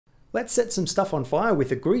Let's set some stuff on fire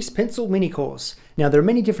with a grease pencil mini course. Now there are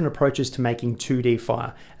many different approaches to making 2D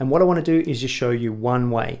fire, and what I want to do is just show you one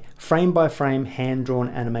way, frame by frame hand-drawn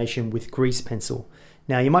animation with grease pencil.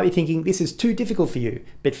 Now you might be thinking this is too difficult for you,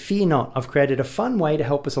 but fear not, I've created a fun way to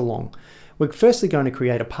help us along. We're firstly going to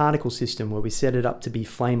create a particle system where we set it up to be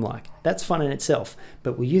flame-like. That's fun in itself,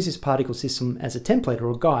 but we'll use this particle system as a template or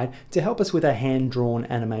a guide to help us with our hand-drawn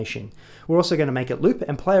animation. We're also going to make it loop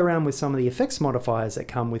and play around with some of the effects modifiers that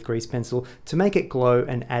come with grease pencil to make it glow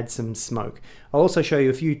and add some smoke. I'll also show you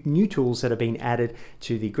a few new tools that have been added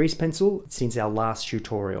to the grease pencil since our last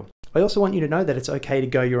tutorial. I also want you to know that it's okay to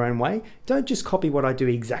go your own way. Don't just copy what I do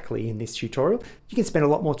exactly in this tutorial. You can spend a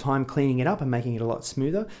lot more time cleaning it up and making it a lot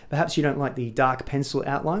smoother. Perhaps you don't like the dark pencil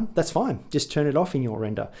outline. That's fine. Just turn it off in your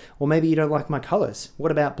render. Or maybe you don't like my colors.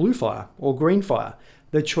 What about blue fire or green fire?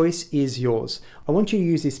 The choice is yours. I want you to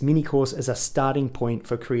use this mini course as a starting point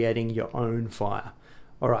for creating your own fire.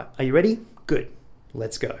 All right, are you ready? Good.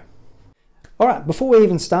 Let's go. All right, before we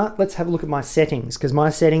even start, let's have a look at my settings, because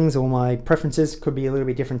my settings or my preferences could be a little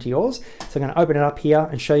bit different to yours. So I'm going to open it up here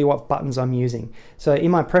and show you what buttons I'm using. So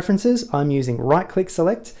in my preferences, I'm using right-click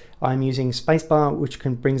select. I'm using spacebar, which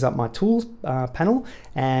brings up my tools panel,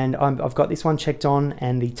 and I've got this one checked on,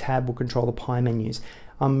 and the tab will control the pie menus.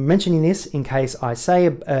 I'm mentioning this in case I say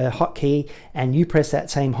a hotkey and you press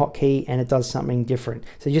that same hotkey and it does something different.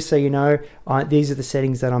 So just so you know, these are the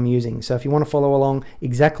settings that I'm using. So if you want to follow along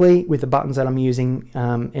exactly with the buttons that I'm using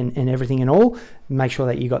and everything and all, make sure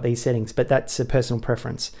that you got these settings, but that's a personal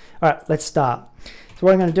preference. All right, let's start. So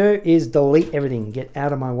what I'm going to do is delete everything, get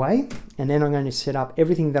out of my way, and then I'm going to set up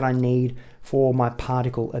everything that I need for my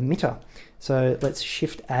particle emitter. So let's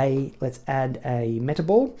Shift A, let's add a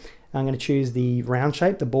metaball. I'm going to choose the round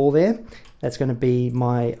shape, the ball there. That's going to be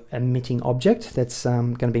my emitting object. That's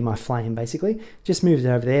going to be my flame, basically. Just move it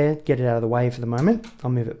over there, get it out of the way for the moment. I'll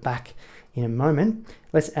move it back in a moment.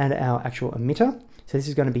 Let's add our actual emitter. So this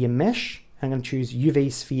is going to be a mesh. I'm going to choose UV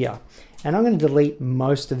sphere. And I'm going to delete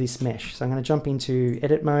most of this mesh. So I'm going to jump into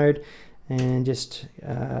edit mode and just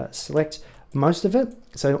select most of it.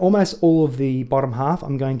 So almost all of the bottom half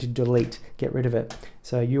I'm going to delete, get rid of it.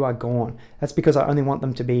 So you are gone. That's because I only want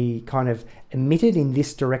them to be kind of emitted in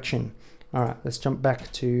this direction. All right, let's jump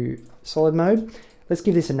back to solid mode. Let's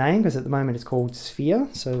give this a name because at the moment it's called sphere.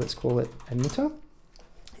 So let's call it emitter.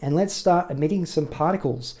 And let's start emitting some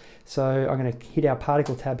particles. So I'm going to hit our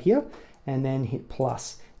particle tab here and then hit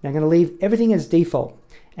plus. Now I'm going to leave everything as default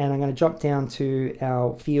and I'm going to jump down to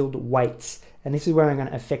our field weights. And this is where I'm going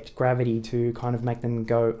to affect gravity to kind of make them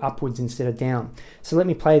go upwards instead of down. So let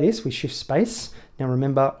me play this with shift space. Now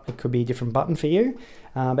remember, it could be a different button for you,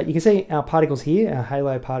 but you can see our particles here, our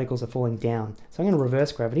halo particles are falling down. So I'm going to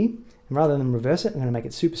reverse gravity, and rather than reverse it, I'm going to make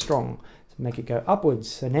it super strong. So make it go upwards.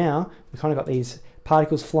 So now we've kind of got these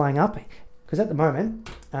particles flying up, because at the moment,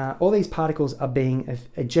 all these particles are being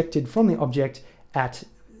ejected from the object at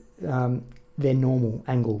their normal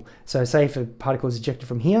angle. So say if a particle is ejected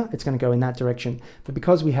from here, it's going to go in that direction. But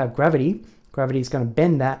because we have gravity, gravity is going to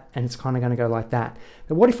bend that and it's kind of going to go like that.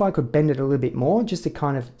 But what if I could bend it a little bit more just to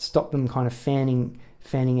kind of stop them kind of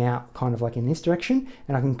fanning out kind of like in this direction,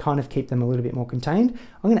 and I can kind of keep them a little bit more contained.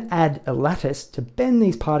 I'm going to add a lattice to bend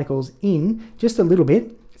these particles in just a little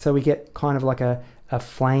bit so we get kind of like a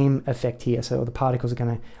flame effect here. So the particles are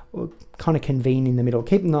going to kind of convene in the middle,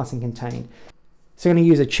 keep them nice and contained. So I'm going to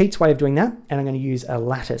use a cheats way of doing that, and I'm going to use a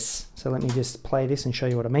lattice. So let me just play this and show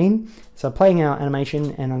you what I mean. So I'm playing our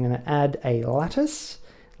animation, and I'm going to add a lattice.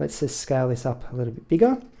 Let's just scale this up a little bit bigger,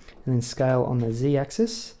 and then scale on the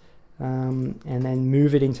Z-axis, and then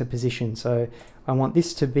move it into position. So I want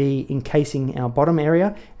this to be encasing our bottom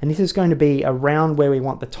area, and this is going to be around where we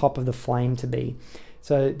want the top of the flame to be.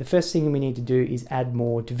 So the first thing we need to do is add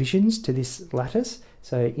more divisions to this lattice.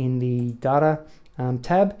 So in the data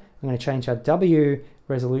tab, I'm going to change our W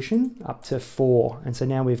resolution up to 4. And so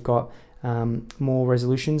now we've got more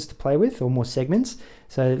resolutions to play with, or more segments.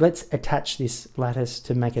 So let's attach this lattice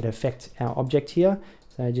to make it affect our object here.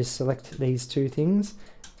 So just select these two things.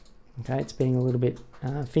 Okay, it's being a little bit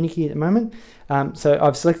finicky at the moment. So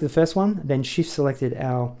I've selected the first one, then shift selected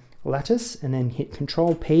our lattice, and then hit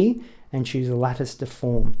Control P and choose a lattice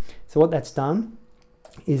deform. So what that's done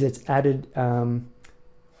is it's added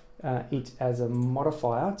it as a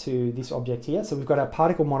modifier to this object here. So we've got our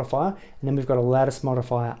particle modifier, and then we've got a lattice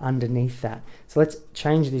modifier underneath that. So let's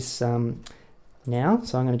change this now.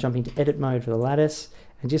 So I'm going to jump into edit mode for the lattice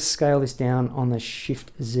and just scale this down on the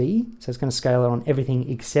Shift Z. So it's going to scale it on everything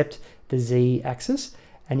except the Z axis.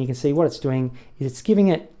 And you can see what it's doing is it's giving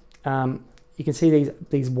it, you can see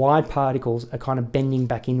these wide particles are kind of bending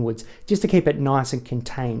back inwards just to keep it nice and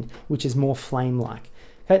contained, which is more flame-like.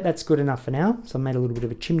 Okay, that's good enough for now. So I made a little bit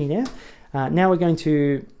of a chimney there. Now we're going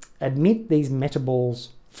to emit these metaballs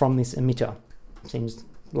from this emitter. Seems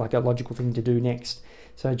like a logical thing to do next.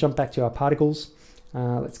 So jump back to our particles.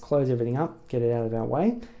 Let's close everything up, get it out of our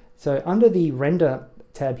way. So under the render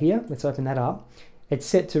tab here, let's open that up. It's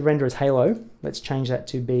set to render as halo. Let's change that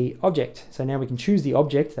to be object. So now we can choose the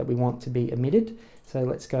object that we want to be emitted. So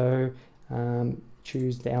let's go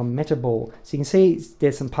choose our metaball. So you can see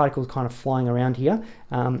there's some particles kind of flying around here.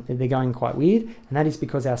 They're going quite weird, and that is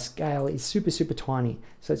because our scale is super, super tiny.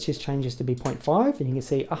 So let's just change this to be 0.5, and you can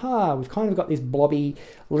see, aha, we've kind of got this blobby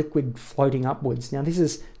liquid floating upwards. Now this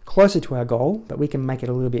is closer to our goal, but we can make it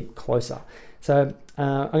a little bit closer. So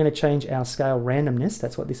I'm going to change our scale randomness.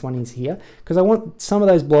 That's what this one is here, because I want some of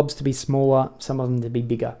those blobs to be smaller, some of them to be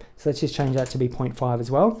bigger. So let's just change that to be 0.5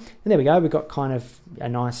 as well. And there we go. We've got kind of a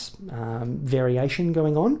nice variation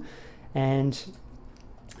going on. And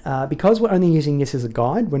because we're only using this as a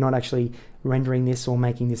guide, we're not actually rendering this or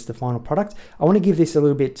making this the final product. I want to give this a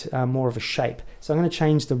little bit more of a shape. So I'm going to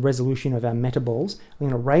change the resolution of our metaballs. I'm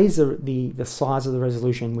going to raise the size of the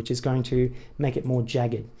resolution, which is going to make it more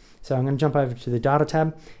jagged. So I'm going to jump over to the data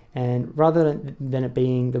tab, and rather than it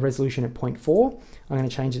being the resolution at 0.4, I'm going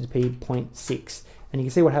to change it to be 0.6. And you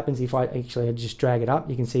can see what happens if I actually just drag it up.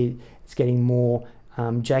 You can see it's getting more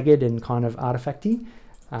jagged and kind of artifacty.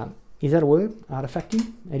 Is that a word?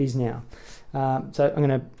 Artifacty? It is now. So I'm going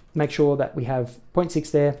to make sure that we have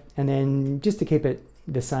 0.6 there, and then just to keep it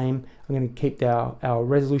the same, I'm going to keep our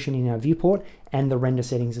resolution in our viewport and the render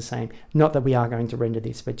settings the same. Not that we are going to render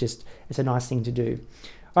this, but just it's a nice thing to do.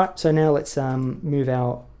 All right, so now let's move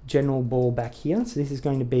our general ball back here. So this is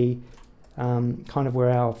going to be kind of where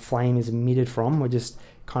our flame is emitted from. We're just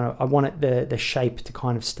kind of, I want it the shape to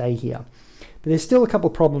kind of stay here. But there's still a couple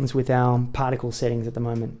of problems with our particle settings at the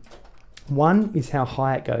moment. One is how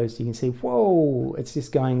high it goes. You can see, whoa, it's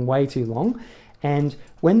just going way too long. And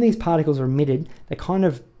when these particles are emitted, they kind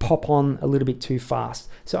of pop on a little bit too fast.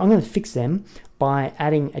 So I'm going to fix them by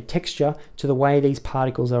adding a texture to the way these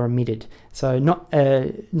particles are emitted. So not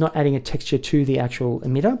adding a texture to the actual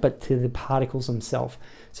emitter, but to the particles themselves.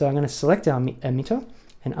 So I'm going to select our emitter,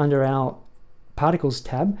 and under our particles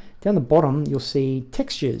tab, down the bottom, you'll see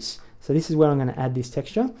textures. So this is where I'm going to add this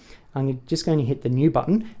texture. I'm just going to hit the new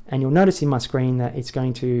button, and you'll notice in my screen that it's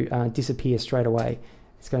going to disappear straight away.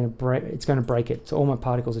 It's going to break it. So all my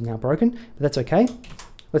particles are now broken, but that's okay.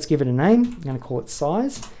 Let's give it a name. I'm going to call it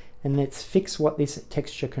size, and let's fix what this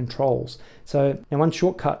texture controls. So now one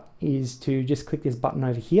shortcut is to just click this button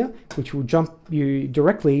over here, which will jump you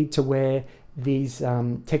directly to where these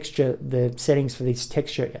the settings for this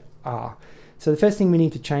texture are. So the first thing we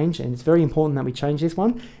need to change, and it's very important that we change this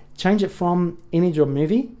one, change it from image or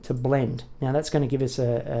movie to blend. Now that's going to give us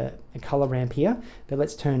a color ramp here, but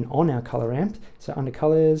let's turn on our color ramp. So under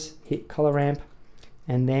colors, hit color ramp,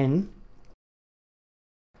 and then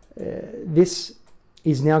this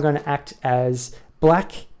is now going to act as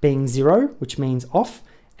black being 0, which means off,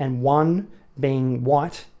 and 1 being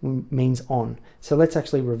white means on. So let's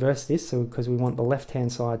actually reverse this, so because we want the left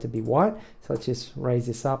hand side to be white. So let's just raise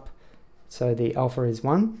this up. So the alpha is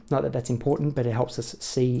 1. Not that that's important, but it helps us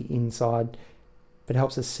see inside, but it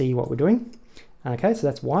helps us see what we're doing. Okay, so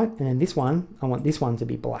that's white, and then this one, I want this one to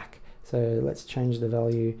be black. So let's change the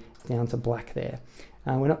value down to black there.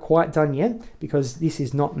 We're not quite done yet because this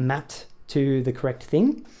is not mapped to the correct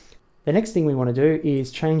thing. The next thing we want to do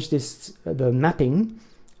is change the mapping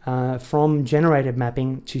from generated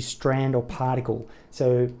mapping to strand or particle.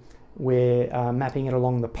 So we're mapping it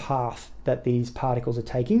along the path that these particles are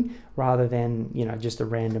taking, rather than just a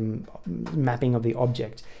random mapping of the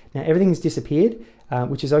object. Now everything's disappeared,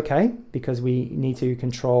 which is okay, because we need to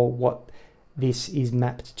control what this is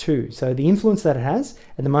mapped to. So the influence that it has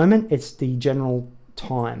at the moment, it's the general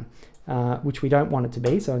time, which we don't want it to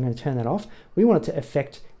be. So I'm going to turn that off. We want it to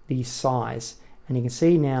affect the size, and you can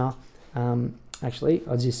see now. Actually,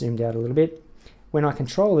 I'll just zoomed out a little bit. When I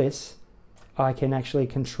control this, I can actually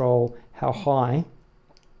control how high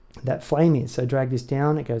that flame is. So drag this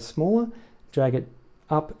down, it goes smaller. Drag it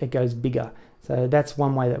up, it goes bigger. So that's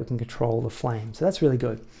one way that we can control the flame. So that's really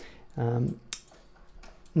good.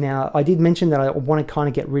 Now, I did mention that I want to kind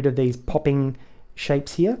of get rid of these popping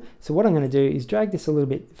shapes here. So what I'm going to do is drag this a little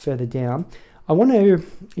bit further down. I want to,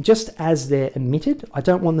 just as they're emitted, I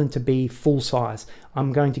don't want them to be full size.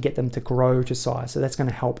 I'm going to get them to grow to size. So that's going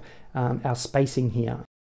to help our spacing here.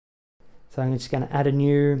 So I'm just going to add a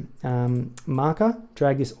new marker,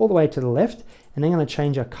 drag this all the way to the left, and then I'm going to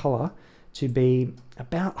change our color to be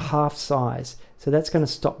about half size. So that's going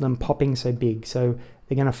to stop them popping so big. So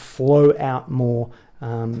they're going to flow out more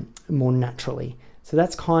naturally. So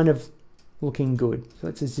that's kind of looking good. So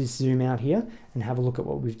let's just zoom out here and have a look at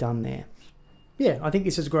what we've done there. Yeah, I think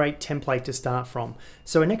this is a great template to start from.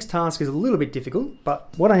 So our next task is a little bit difficult, but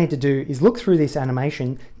what I need to do is look through this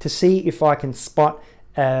animation to see if I can spot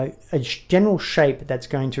a general shape that's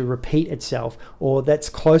going to repeat itself, or that's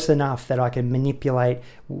close enough that I can manipulate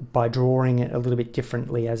by drawing it a little bit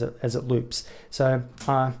differently as it loops. So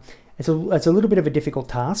it's a little bit of a difficult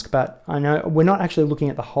task, but I know we're not actually looking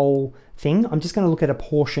at the whole thing. I'm just going to look at a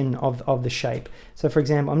portion of the shape. So for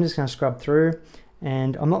example, I'm just going to scrub through,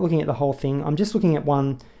 and I'm not looking at the whole thing. I'm just looking at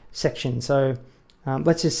one section. So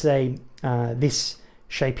let's just say this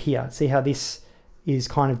shape here. See how this is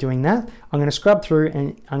kind of doing that? I'm going to scrub through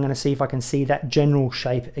and I'm going to see if I can see that general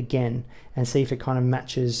shape again and see if it kind of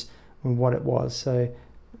matches what it was. So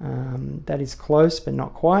that is close, but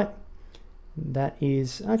not quite. That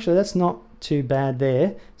is, actually that's not too bad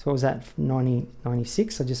there. So what was that,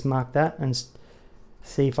 96? I just mark that and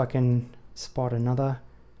see if I can spot another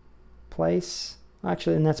place.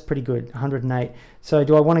 Actually, and that's pretty good, 108. So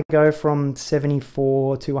do I want to go from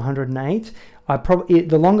 74 to 108?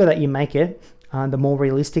 The longer that you make it, the more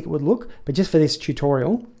realistic it would look. But just for this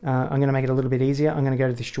tutorial, I'm going to make it a little bit easier. I'm going to go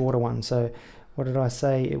to the shorter one. So what did I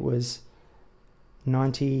say? It was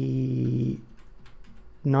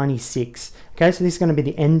 96. Okay, so this is going to be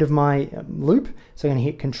the end of my loop. So I'm going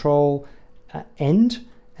to hit Control End,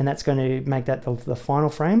 and that's going to make that the final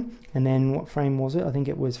frame. And then what frame was it? I think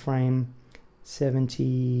it was frame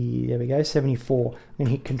 70, there we go, 74. I'm going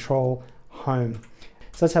to hit Control Home.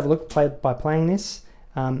 So let's have a look by playing this.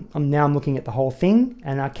 I'm looking at the whole thing,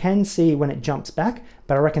 and I can see when it jumps back,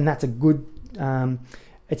 but I reckon that's a good,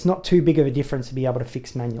 it's not too big of a difference to be able to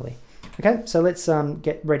fix manually. Okay, so let's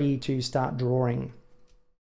get ready to start drawing.